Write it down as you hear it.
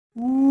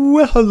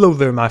Well, hello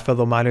there, my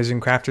fellow miners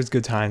and crafters.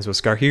 Good Times with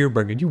Scar here,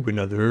 bringing you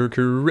another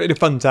creative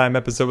fun time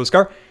episode with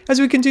Scar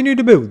as we continue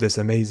to build this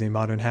amazing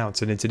modern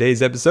house. And in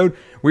today's episode,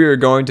 we are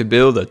going to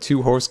build a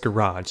 2-horse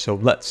garage. So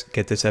let's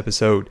get this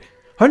episode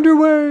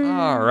underway.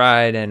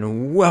 Alright,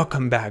 and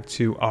welcome back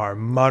to our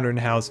modern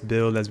house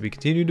build as we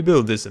continue to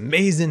build this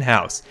amazing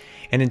house.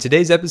 And in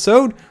today's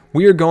episode,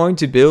 we are going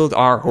to build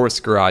our horse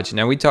garage.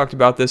 Now, we talked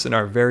about this in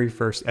our very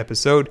first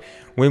episode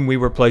when we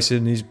were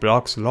placing these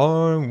blocks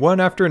along one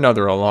after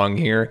another along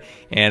here.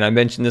 And I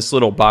mentioned this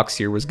little box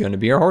here was going to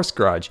be our horse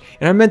garage.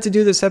 And I meant to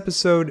do this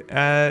episode,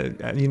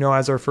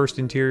 as our first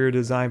interior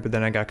design, but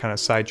then I got kind of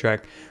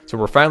sidetracked. So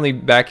we're finally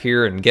back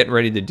here and getting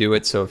ready to do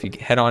it. So if you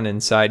head on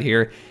inside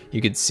here,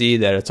 you can see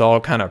that it's all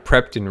kind of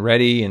prepped and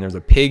ready. And there's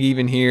a pig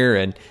even here.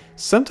 And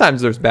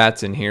sometimes there's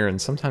bats in here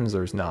and sometimes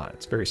there's not.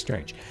 It's very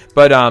strange.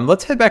 But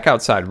let's head back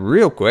outside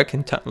real quick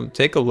and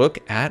take a look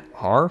at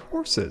our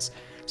horses.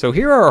 So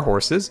here are our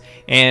horses,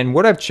 and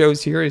what I've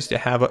chose here is to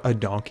have a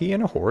donkey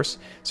and a horse.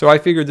 So I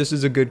figured this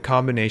is a good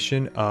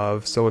combination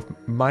of, so if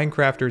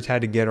Minecrafters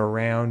had to get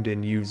around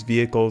and use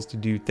vehicles to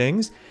do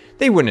things,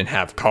 they wouldn't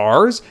have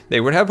cars,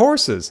 they would have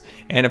horses.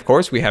 And of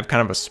course we have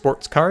kind of a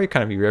sports car,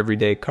 kind of your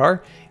everyday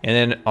car, and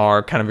then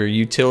our kind of your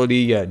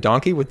utility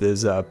donkey with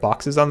his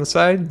boxes on the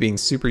side, being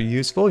super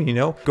useful, you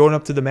know, going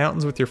up to the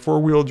mountains with your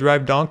 4-wheel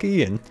drive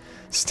donkey and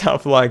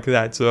stuff like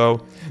that.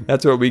 So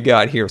that's what we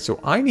got here. So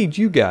I need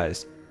you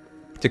guys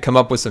to come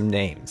up with some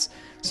names.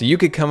 So you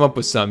could come up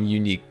with some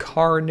unique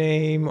car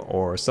name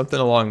or something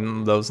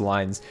along those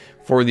lines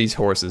for these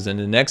horses. In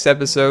the next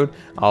episode,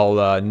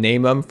 I'll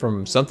name them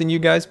from something you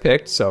guys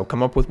picked. So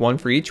come up with one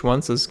for each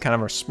one. So this is kind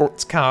of our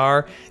sports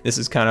car. This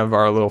is kind of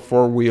our little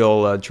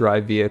 4-wheel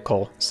drive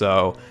vehicle.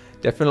 So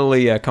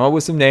definitely come up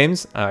with some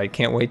names. I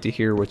can't wait to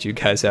hear what you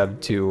guys have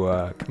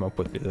to come up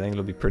with. I think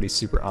it'll be pretty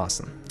super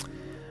awesome.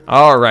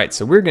 All right,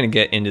 so we're going to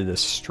get into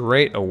this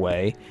straight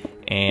away.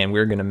 And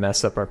we're going to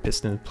mess up our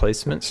piston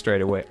placement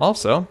straight away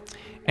also.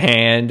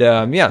 And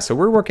yeah, so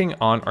we're working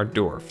on our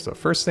door. So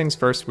first things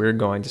first, we're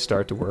going to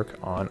start to work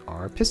on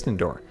our piston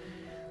door.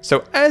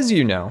 So as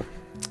you know,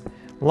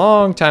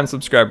 long-time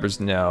subscribers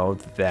know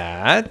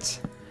that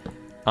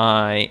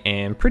I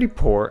am pretty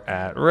poor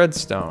at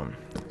redstone.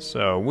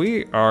 So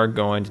we are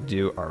going to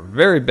do our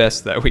very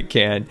best that we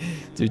can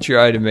to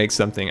try to make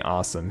something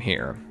awesome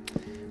here.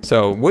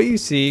 So what you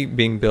see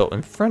being built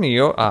in front of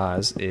your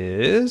eyes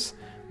is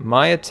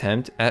my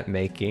attempt at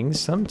making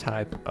some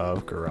type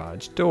of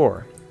garage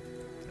door.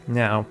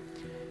 Now,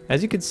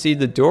 as you can see,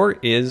 the door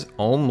is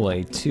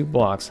only 2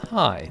 blocks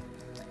high.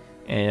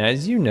 And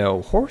as you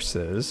know,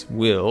 horses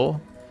will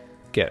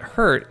get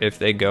hurt if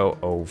they go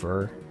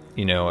over,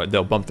 you know,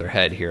 they'll bump their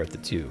head here at the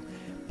 2.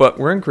 But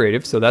we're in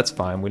creative, so that's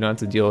fine. We don't have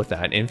to deal with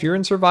that. And if you're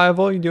in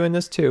survival, you're doing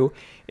this too.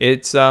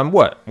 It's,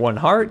 what, 1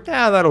 heart?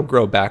 Yeah, that'll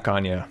grow back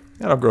on you.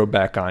 That'll grow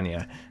back on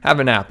you.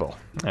 Have an apple.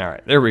 All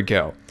right, there we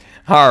go.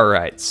 All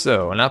right,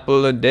 so an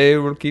apple a day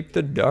will keep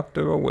the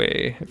doctor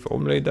away, if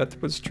only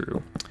that was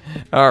true.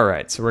 All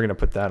right, so we're going to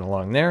put that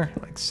along there,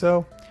 like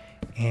so,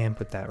 and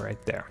put that right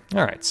there.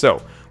 All right,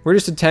 so we're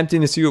just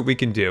attempting to see what we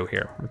can do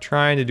here. We're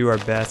trying to do our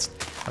best.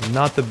 I'm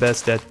not the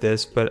best at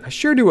this, but I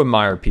sure do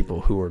admire people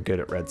who are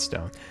good at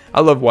redstone. I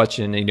love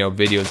watching, you know,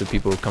 videos of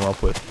people who come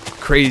up with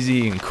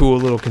crazy and cool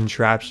little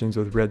contraptions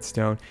with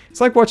redstone.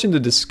 It's like watching the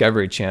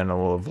Discovery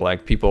Channel of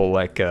like people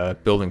like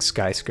building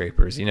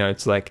skyscrapers. You know,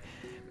 it's like,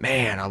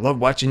 man, I love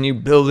watching you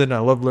build it. I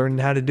love learning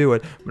how to do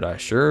it, but I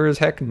sure as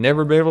heck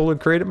never be able to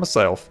create it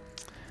myself.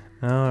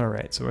 All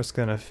right, so we're just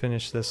gonna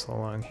finish this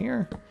along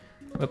here.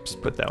 Oops,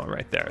 put that one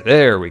right there.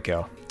 There we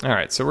go. All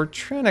right, so we're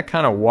trying to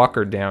kind of walk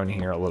her down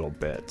here a little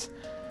bit.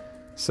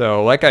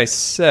 So like I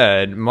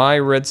said, my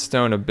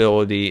redstone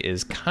ability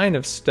is kind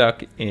of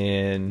stuck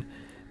in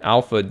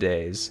alpha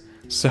days.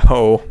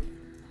 So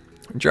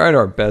we're trying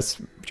our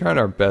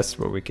best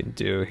what we can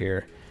do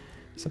here.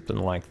 Something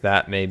like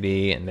that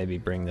maybe, and maybe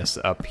bring this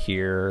up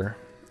here.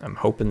 I'm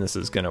hoping this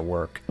is gonna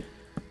work.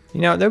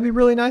 You know, that'd be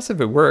really nice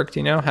if it worked,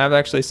 you know, have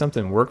actually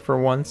something work for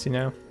once, you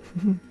know.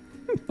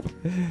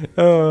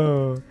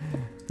 Oh,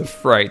 the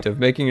fright of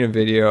making a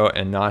video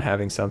and not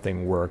having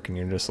something work, and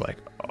you're just like,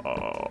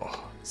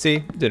 oh. See,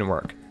 it didn't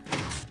work.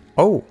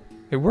 Oh,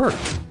 it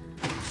worked.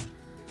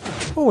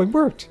 Oh, it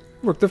worked.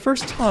 It worked the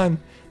first time.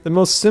 The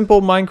most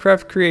simple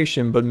Minecraft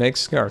creation, but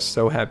makes Scar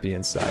so happy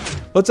inside.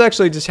 Let's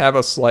actually just have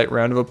a slight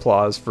round of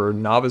applause for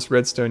novice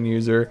redstone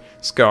user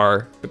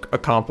Scar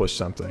accomplished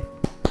something.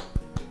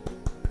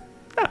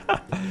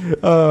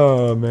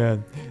 Oh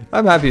man,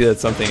 I'm happy that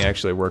something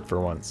actually worked for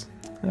once.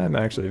 I'm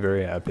actually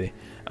very happy.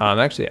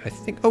 Actually, I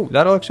think, oh,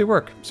 that'll actually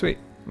work. Sweet.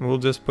 We'll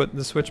just put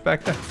the switch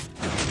back there.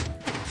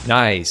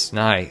 Nice,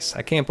 nice.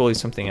 I can't believe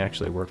something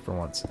actually worked for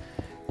once.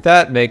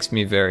 That makes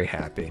me very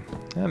happy.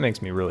 That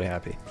makes me really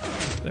happy.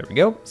 There we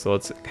go. So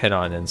let's head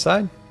on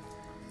inside.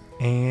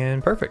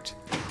 And perfect.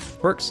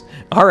 Works.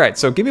 All right,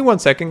 so give me 1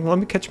 second. Let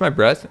me catch my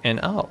breath and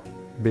I'll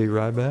be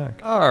right back.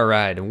 All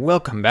right,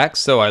 welcome back.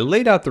 So I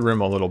laid out the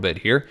room a little bit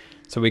here.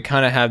 So we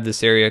kind of have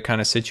this area kind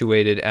of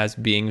situated as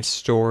being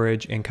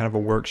storage and kind of a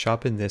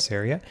workshop in this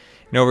area.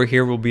 And over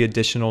here will be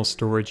additional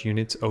storage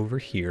units over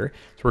here.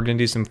 So we're going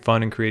to do some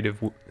fun and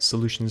creative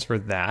solutions for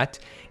that.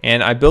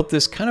 And I built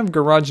this kind of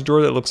garage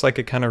door that looks like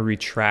it kind of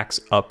retracts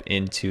up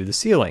into the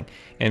ceiling.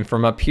 And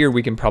from up here,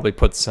 we can probably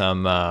put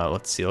some,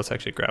 let's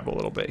actually grab a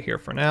little bit here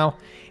for now.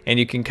 And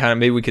you can kind of,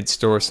 maybe we could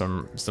store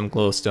some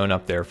glowstone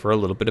up there for a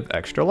little bit of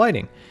extra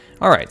lighting.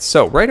 All right,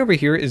 so right over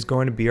here is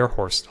going to be our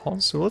horse stall.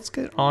 So let's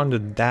get on to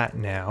that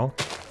now.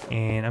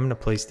 And I'm going to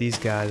place these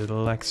guys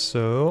like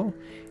so.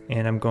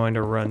 And I'm going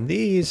to run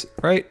these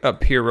right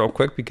up here real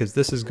quick because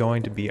this is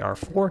going to be our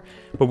floor.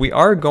 But we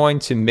are going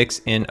to mix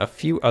in a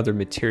few other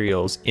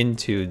materials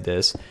into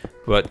this.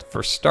 But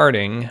for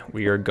starting,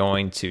 we are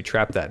going to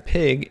trap that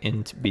pig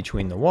in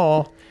between the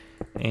wall.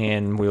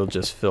 And we'll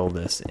just fill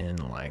this in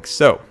like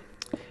so.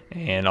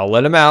 And I'll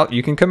let him out.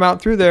 You can come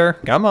out through there.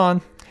 Come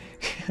on.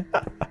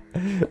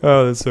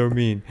 Oh, that's so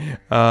mean.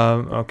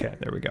 Okay,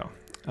 there we go.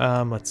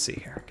 Let's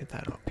see here. Get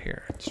that up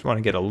here. Just want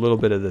to get a little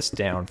bit of this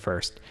down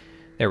first.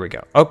 There we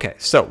go. Okay,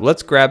 so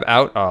let's grab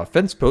out a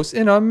fence post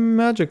in our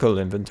magical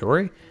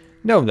inventory.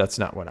 No, that's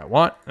not what I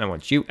want. I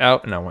want you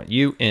out and I want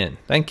you in.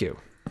 Thank you.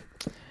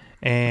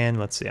 And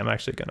let's see. I'm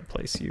actually going to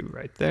place you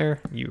right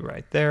there. You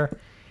right there.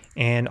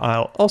 And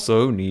I'll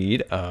also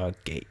need a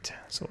gate.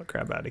 So we'll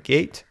grab out a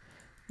gate.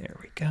 There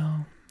we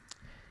go.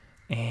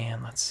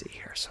 And let's see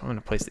here. So I'm going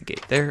to place the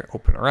gate there,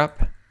 open her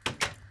up.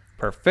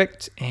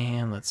 Perfect.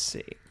 And let's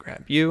see,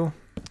 grab you.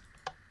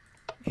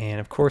 And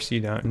of course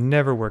you don't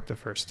never work the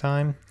first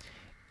time.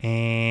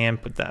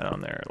 And put that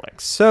on there like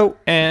so.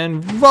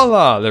 And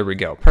voila, there we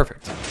go.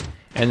 Perfect.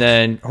 And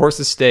then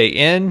horses stay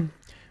in.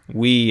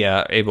 We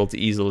are able to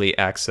easily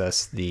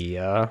access the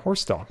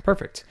horse stall.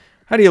 Perfect.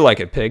 How do you like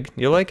it, pig?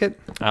 You like it?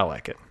 I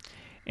like it.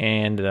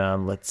 And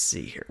let's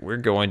see here. We're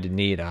going to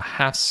need a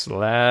half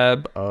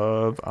slab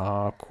of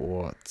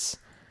quartz.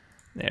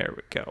 There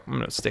we go. I'm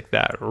going to stick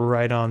that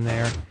right on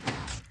there.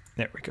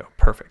 There we go.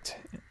 Perfect.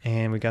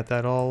 And we got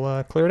that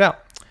all cleared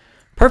out.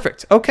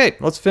 Perfect. Okay,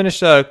 let's finish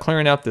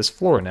clearing out this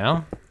floor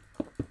now.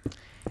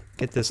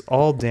 Get this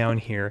all down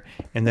here.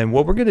 And then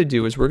what we're going to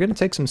do is we're going to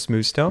take some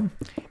smooth stone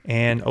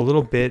and a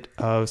little bit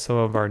of some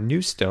of our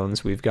new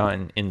stones we've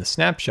gotten in the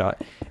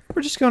snapshot.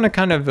 We're just going to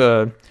kind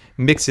of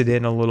mix it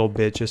in a little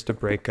bit just to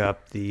break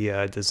up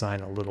the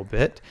design a little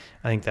bit.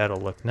 I think that'll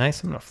look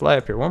nice. I'm going to fly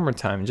up here one more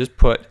time and just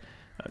put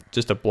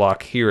just a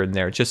block here and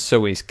there just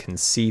so we can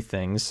see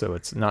things so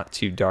it's not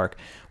too dark.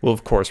 We'll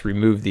of course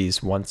remove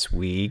these once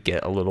we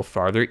get a little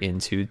farther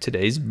into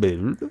today's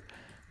build.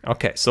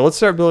 Okay, so let's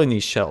start building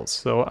these shells.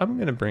 So I'm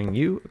going to bring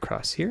you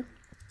across here.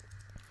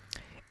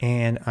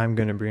 And I'm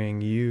going to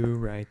bring you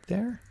right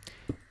there,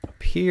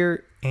 up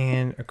here,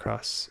 and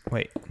across.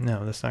 Wait,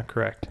 no, that's not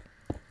correct.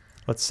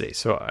 Let's see.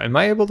 So am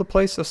I able to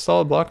place a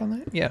solid block on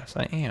that? Yes,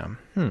 I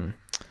am.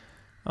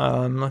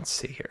 Let's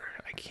see here.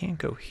 I can't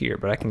go here,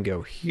 but I can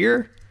go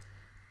here,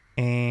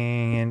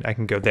 and I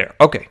can go there.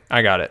 Okay,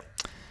 I got it.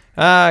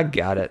 I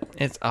got it.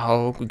 It's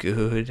all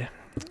good.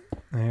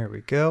 There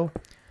we go.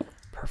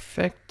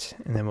 Perfect.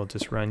 And then we'll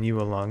just run you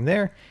along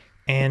there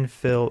and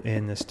fill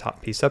in this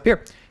top piece up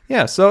here.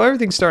 Yeah, so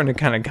everything's starting to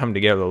kind of come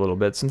together a little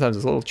bit. Sometimes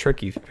it's a little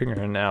tricky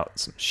figuring out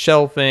some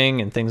shelving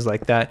and things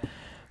like that,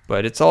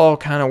 but it's all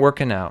kind of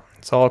working out.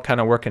 It's all kind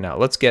of working out.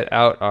 Let's get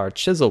out our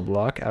chisel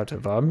block out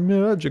of our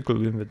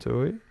magical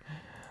inventory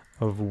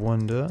of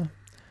wonder.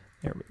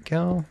 There we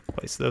go.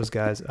 Place those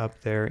guys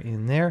up there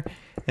in there.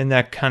 And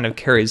that kind of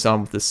carries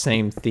on with the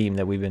same theme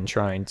that we've been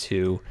trying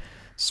to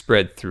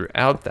spread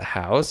throughout the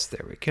house.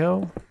 There we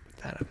go. Put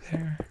that up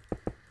there.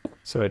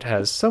 So it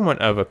has somewhat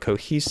of a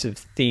cohesive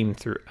theme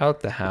throughout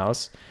the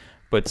house,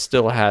 but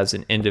still has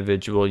an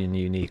individual and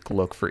unique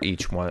look for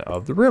each one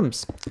of the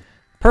rooms.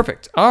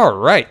 Perfect. All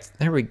right.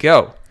 There we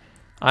go.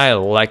 I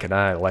like it.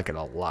 I like it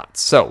a lot.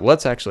 So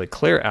let's actually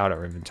clear out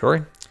our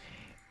inventory.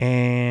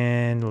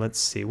 And let's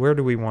see, where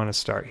do we want to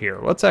start here?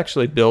 Let's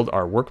actually build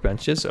our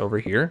workbenches over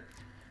here.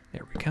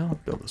 There we go.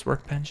 Build those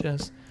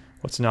workbenches.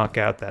 Let's knock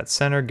out that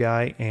center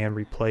guy and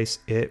replace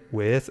it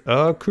with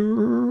a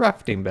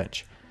crafting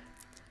bench.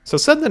 So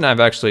something I've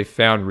actually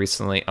found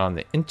recently on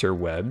the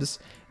interwebs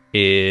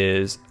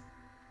is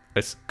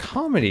a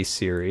comedy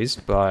series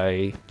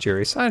by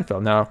Jerry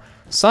Seinfeld. Now,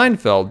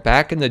 Seinfeld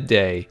back in the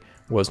day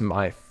was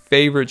my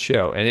favorite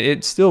show, and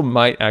it still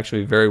might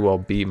actually very well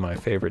be my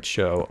favorite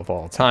show of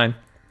all time.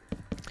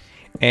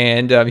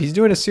 And he's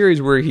doing a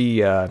series where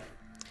he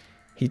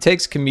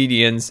takes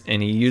comedians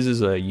and he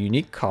uses a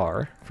unique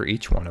car for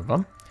each one of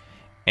them,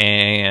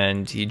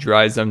 and he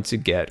drives them to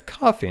get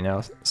coffee.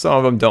 Now, some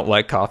of them don't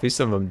like coffee,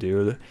 some of them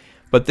do,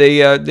 but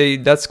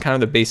that's kind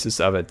of the basis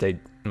of it.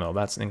 No,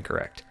 that's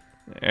incorrect.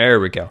 There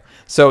we go.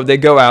 So they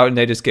go out and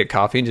they just get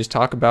coffee and just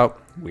talk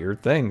about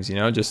weird things, you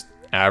know, just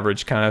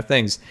average kind of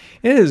things.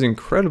 It is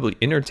incredibly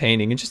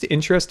entertaining and just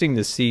interesting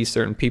to see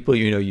certain people,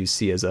 you know, you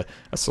see as a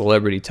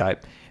celebrity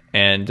type.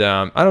 And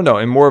I don't know,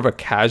 in more of a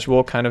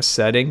casual kind of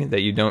setting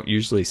that you don't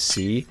usually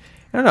see.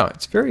 I don't know,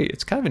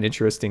 it's kind of an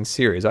interesting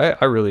series.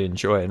 I really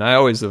enjoy it, and I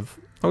always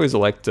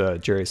liked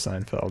Jerry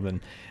Seinfeld. And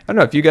I don't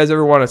know if you guys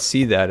ever want to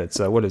see that. It's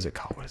what is it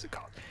called?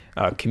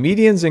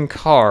 Comedians in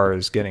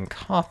Cars Getting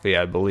Coffee,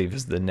 I believe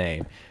is the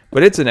name.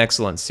 But it's an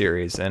excellent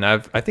series, and I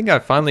think I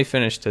finally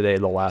finished today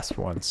the last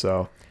one,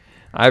 so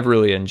I've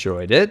really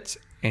enjoyed it,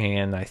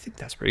 and I think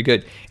that's pretty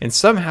good. And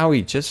somehow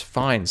he just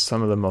finds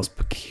some of the most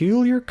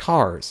peculiar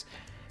cars.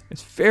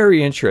 It's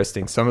very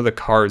interesting, some of the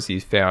cars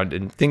he's found,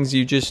 and things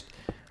you just,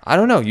 I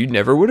don't know, you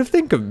never would have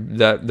think of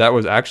that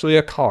was actually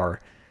a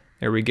car.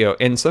 There we go.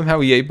 And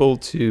somehow he's able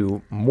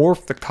to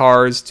morph the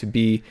cars to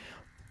be,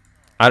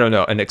 I don't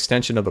know, an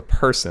extension of the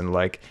person.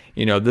 Like,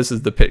 you know, this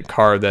is the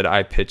car that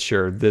I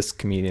picture this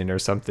comedian or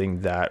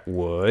something that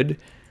would,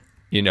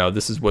 you know,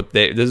 this is what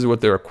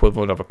their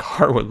equivalent of a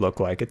car would look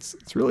like. It's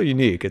really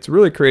unique. It's a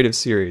really creative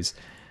series.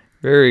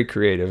 Very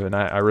creative, and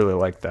I really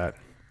like that.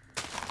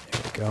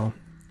 There we go.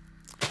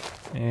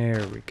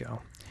 There we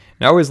go.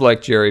 And I always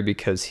like Jerry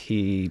because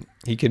he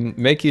can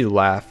make you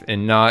laugh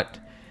and not,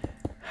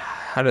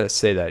 how do I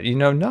say that? You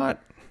know, not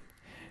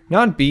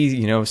be,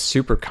 you know,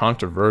 super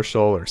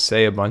controversial or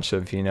say a bunch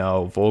of, you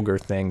know, vulgar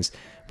things,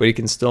 but he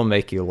can still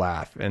make you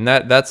laugh. And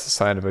that's a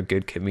sign of a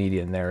good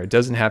comedian there. It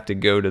doesn't have to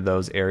go to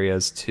those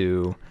areas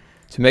to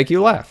make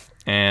you laugh.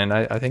 And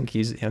I think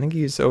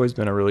he's always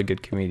been a really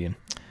good comedian.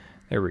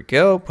 There we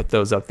go. Put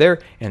those up there.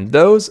 And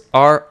those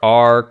are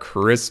our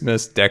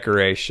Christmas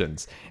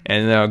decorations.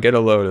 And now get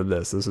a load of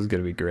this. This is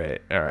going to be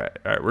great. All right.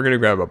 We're going to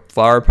grab a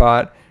flower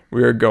pot.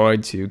 We are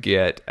going to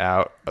get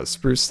out a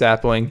spruce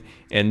sapling.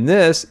 And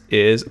this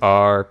is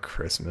our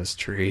Christmas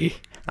tree.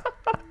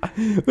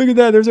 Look at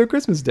that. There's our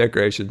Christmas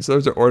decorations.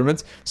 Those are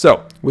ornaments.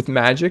 So with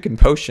magic and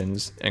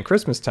potions and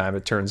Christmas time,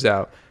 it turns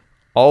out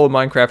all a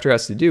Minecrafter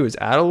has to do is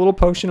add a little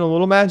potion, a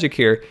little magic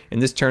here,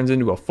 and this turns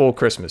into a full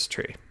Christmas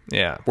tree.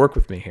 Yeah, work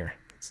with me here.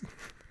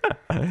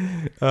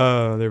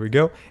 There we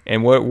go.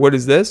 And what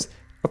is this?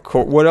 Of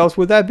course, what else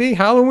would that be?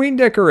 Halloween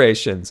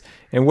decorations.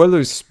 And what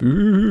other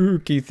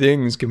spooky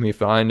things can we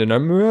find in our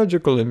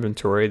magical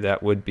inventory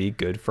that would be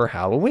good for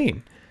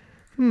Halloween?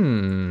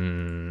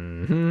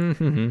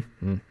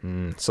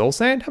 Soul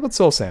sand? How about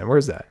soul sand?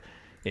 Where's that?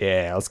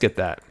 Yeah, let's get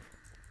that.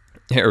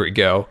 There we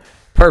go.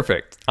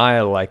 Perfect. I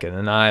like it,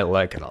 and I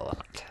like it a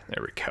lot.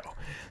 There we go.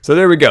 So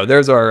there we go.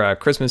 There's our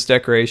Christmas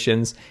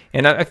decorations,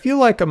 and I feel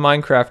like a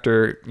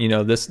Minecrafter, you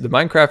know, the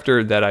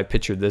Minecrafter that I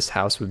pictured this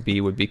house would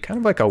be kind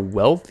of like a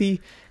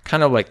wealthy,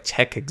 kind of like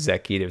tech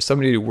executive,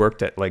 somebody who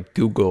worked at like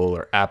Google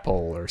or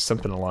Apple or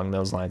something along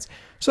those lines.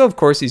 So of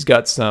course he's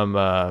got some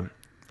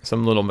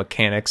little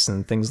mechanics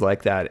and things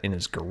like that in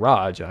his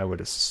garage, I would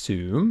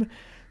assume.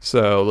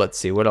 So let's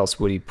see, what else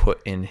would he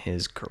put in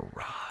his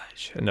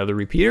garage? Another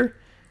repeater?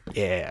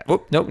 Yeah.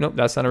 Oh, nope,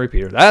 that's not a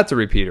repeater. That's a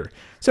repeater.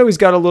 So he's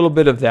got a little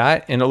bit of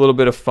that and a little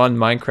bit of fun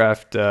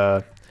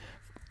Minecraft.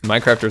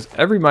 Minecrafters,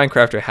 every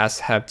Minecrafter has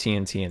to have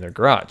TNT in their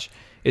garage.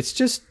 It's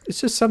just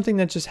something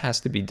that just has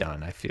to be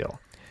done, I feel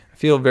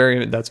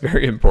that's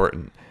very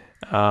important.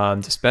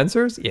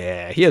 Dispensers?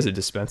 Yeah, he has a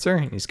dispenser.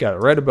 He's got it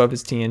right above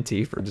his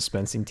TNT for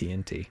dispensing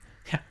TNT.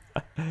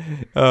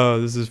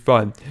 Oh, this is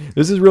fun.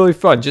 This is really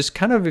fun. Just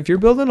kind of, if you're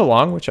building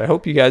along, which I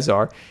hope you guys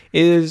are,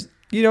 is,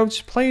 you know,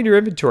 just play in your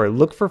inventory.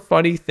 Look for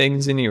funny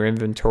things in your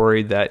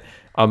inventory that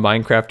a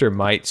Minecrafter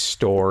might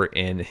store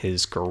in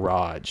his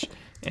garage.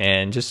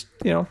 And just,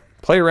 you know,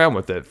 play around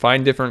with it.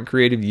 Find different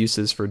creative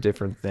uses for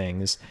different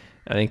things.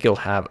 I think you'll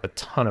have a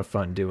ton of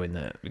fun doing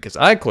that, because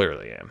I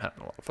clearly am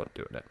having a lot of fun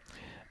doing it.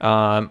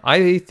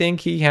 I think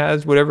he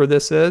has whatever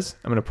this is.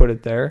 I'm going to put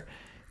it there.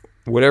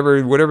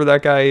 Whatever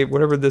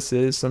this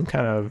is, some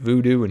kind of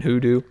voodoo and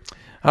hoodoo.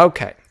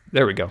 Okay,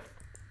 there we go.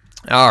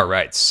 All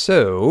right,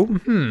 so,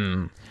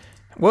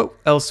 what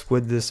else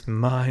would this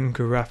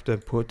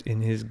Minecrafter put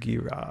in his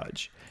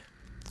garage?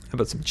 How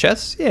about some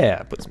chests?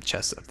 Yeah, put some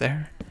chests up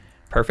there.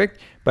 Perfect.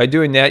 By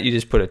doing that, you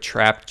just put a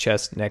trapped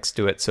chest next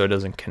to it so it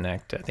doesn't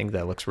connect. I think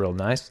that looks real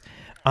nice.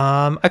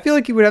 I feel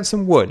like you would have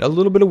some wood, a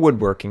little bit of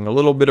woodworking, a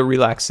little bit of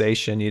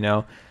relaxation, you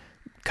know,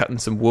 cutting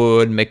some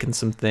wood, making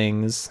some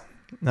things.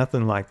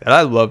 Nothing like that.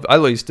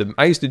 I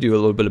used to do a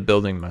little bit of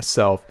building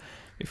myself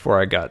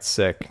before I got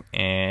sick,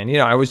 and you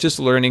know, I was just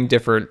learning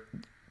different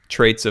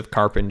traits of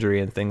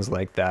carpentry and things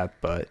like that.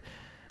 But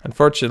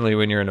unfortunately,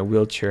 when you're in a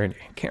wheelchair and you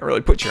can't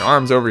really put your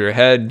arms over your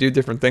head and do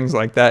different things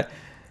like that,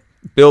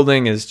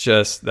 building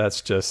is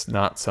that's just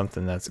not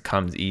something that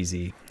comes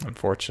easy,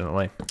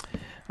 unfortunately.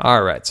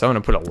 All right, so I'm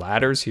gonna put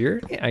ladders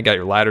here. Yeah, I got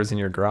your ladders in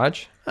your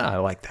garage. I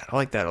like that. I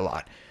like that a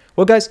lot.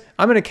 Well, guys,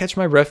 I'm gonna catch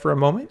my breath for a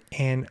moment,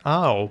 and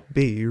I'll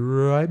be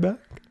right back.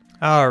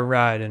 All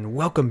right, and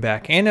welcome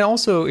back. And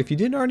also, if you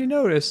didn't already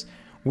notice,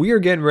 we are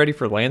getting ready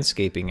for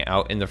landscaping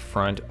out in the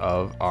front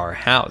of our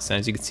house. And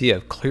as you can see,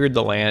 I've cleared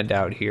the land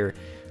out here,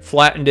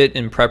 flattened it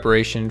in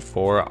preparation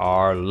for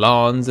our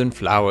lawns and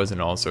flowers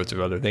and all sorts of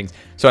other things.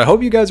 So I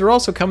hope you guys are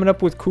also coming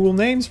up with cool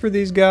names for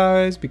these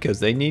guys, because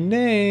they need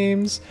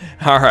names.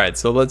 All right,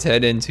 so let's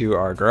head into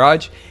our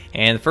garage.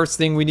 And the first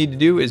thing we need to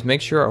do is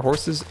make sure our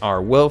horses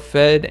are well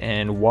fed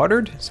and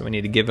watered. So we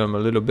need to give them a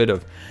little bit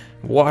of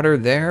water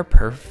there.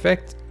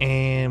 Perfect.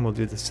 And we'll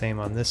do the same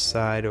on this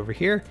side over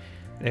here.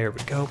 There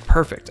we go.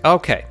 Perfect.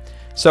 Okay.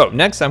 So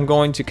next I'm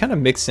going to kind of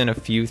mix in a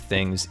few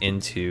things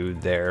into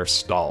their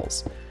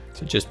stalls.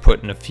 So just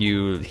putting a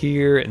few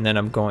here, and then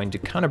I'm going to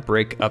kind of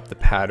break up the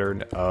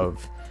pattern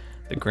of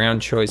the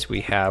ground choice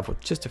we have with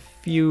just a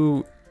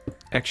few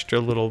extra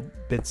little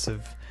bits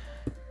of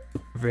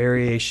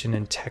variation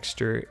in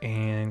texture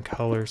and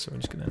color. So I'm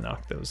just going to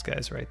knock those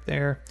guys right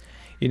there.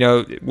 You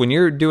know, when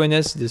you're doing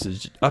this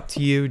is up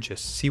to you.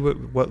 Just see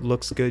what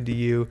looks good to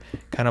you.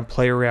 Kind of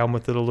play around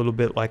with it a little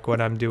bit like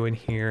what I'm doing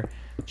here.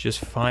 Just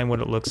find what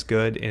it looks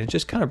good, and it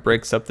just kind of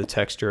breaks up the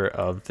texture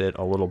of it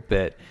a little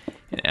bit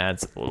and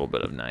adds a little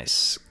bit of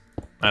nice,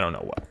 I don't know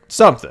what,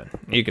 something.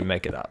 You can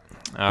make it up.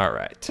 All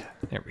right,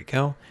 there we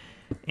go.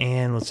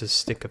 And let's just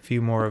stick a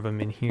few more of them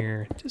in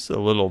here. Just a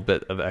little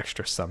bit of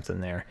extra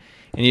something there.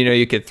 And you know,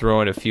 you could throw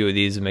in a few of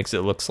these. It makes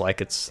it look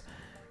like it's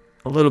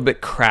a little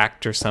bit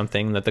cracked or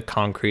something, that the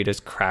concrete is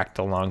cracked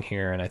along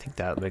here, and I think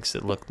that makes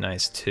it look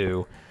nice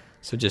too.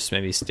 So just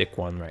maybe stick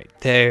one right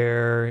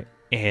there,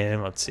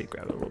 and let's see,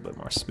 grab a little bit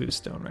more smooth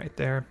stone right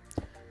there.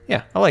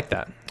 Yeah, I like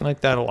that. I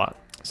like that a lot.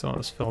 So I'll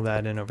just fill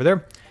that in over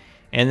there.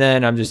 And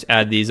then I'm just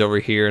add these over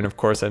here, and of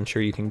course I'm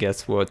sure you can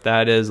guess what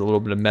that is. A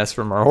little bit of mess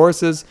from our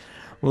horses,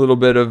 a little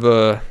bit of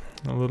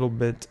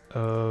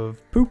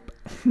poop.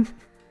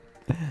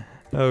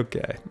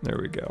 Okay, there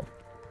we go.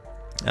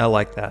 I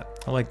like that.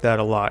 I like that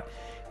a lot.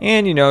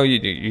 And you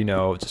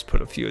know, just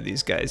put a few of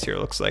these guys here. It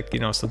looks like, you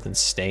know, something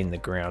stained the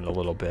ground a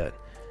little bit.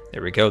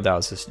 There we go. That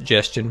was a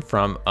suggestion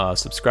from a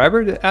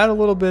subscriber to add a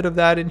little bit of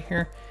that in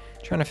here.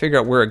 Trying to figure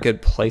out where a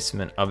good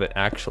placement of it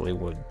actually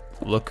would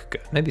look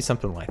good. Maybe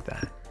something like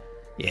that.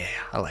 Yeah,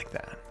 I like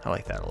that. I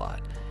like that a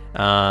lot.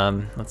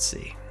 Let's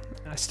see.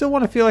 I still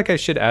want to feel like I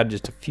should add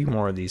just a few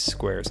more of these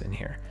squares in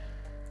here.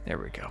 There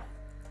we go.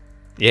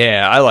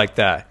 Yeah, I like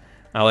that.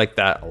 I like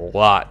that a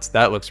lot.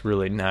 That looks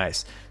really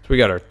nice. So we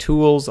got our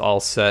tools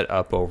all set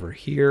up over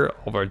here,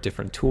 all of our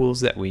different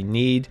tools that we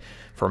need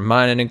for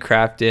mining and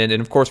crafting. And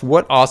of course,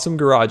 what awesome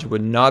garage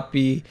would not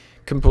be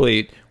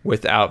complete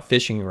without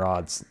fishing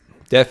rods?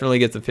 Definitely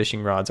get the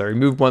fishing rods. I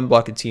removed one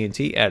block of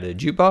TNT, added a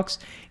jukebox,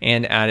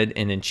 and added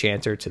an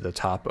enchanter to the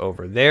top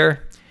over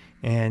there.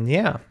 And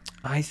yeah,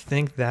 I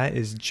think that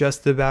is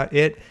just about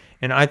it.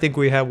 And I think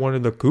we have one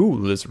of the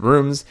coolest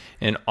rooms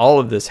in all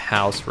of this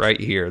house right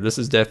here. This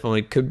is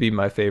definitely could be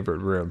my favorite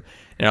room.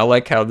 And I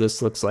like how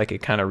this looks like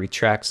it kind of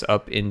retracts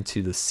up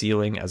into the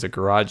ceiling as a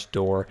garage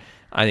door.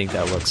 I think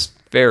that looks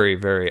very,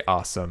 very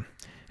awesome.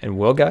 And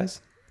well,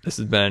 guys, this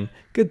has been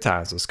Good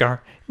Times with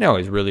Scar. And I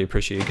always really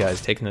appreciate you guys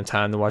taking the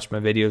time to watch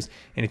my videos.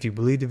 And if you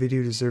believe the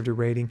video deserved a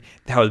rating,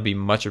 that would be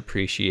much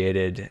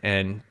appreciated.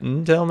 And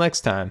until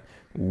next time,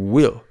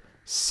 we'll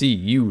see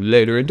you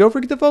later, and don't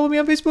forget to follow me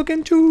on Facebook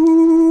and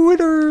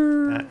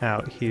Twitter.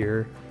 Out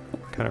here,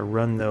 kind of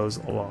run those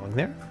along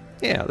there.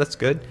 Yeah, that's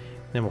good.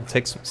 Then we'll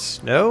take some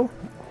snow.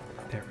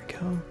 There we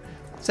go.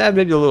 Let's add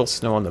maybe a little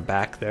snow on the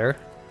back there.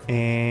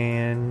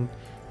 And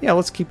yeah,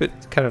 let's keep it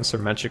kind of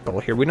symmetrical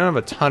here. We don't have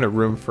a ton of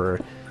room for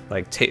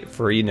like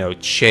you know,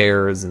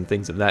 chairs and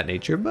things of that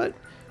nature, but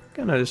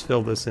kind of just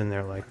fill this in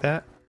there like that.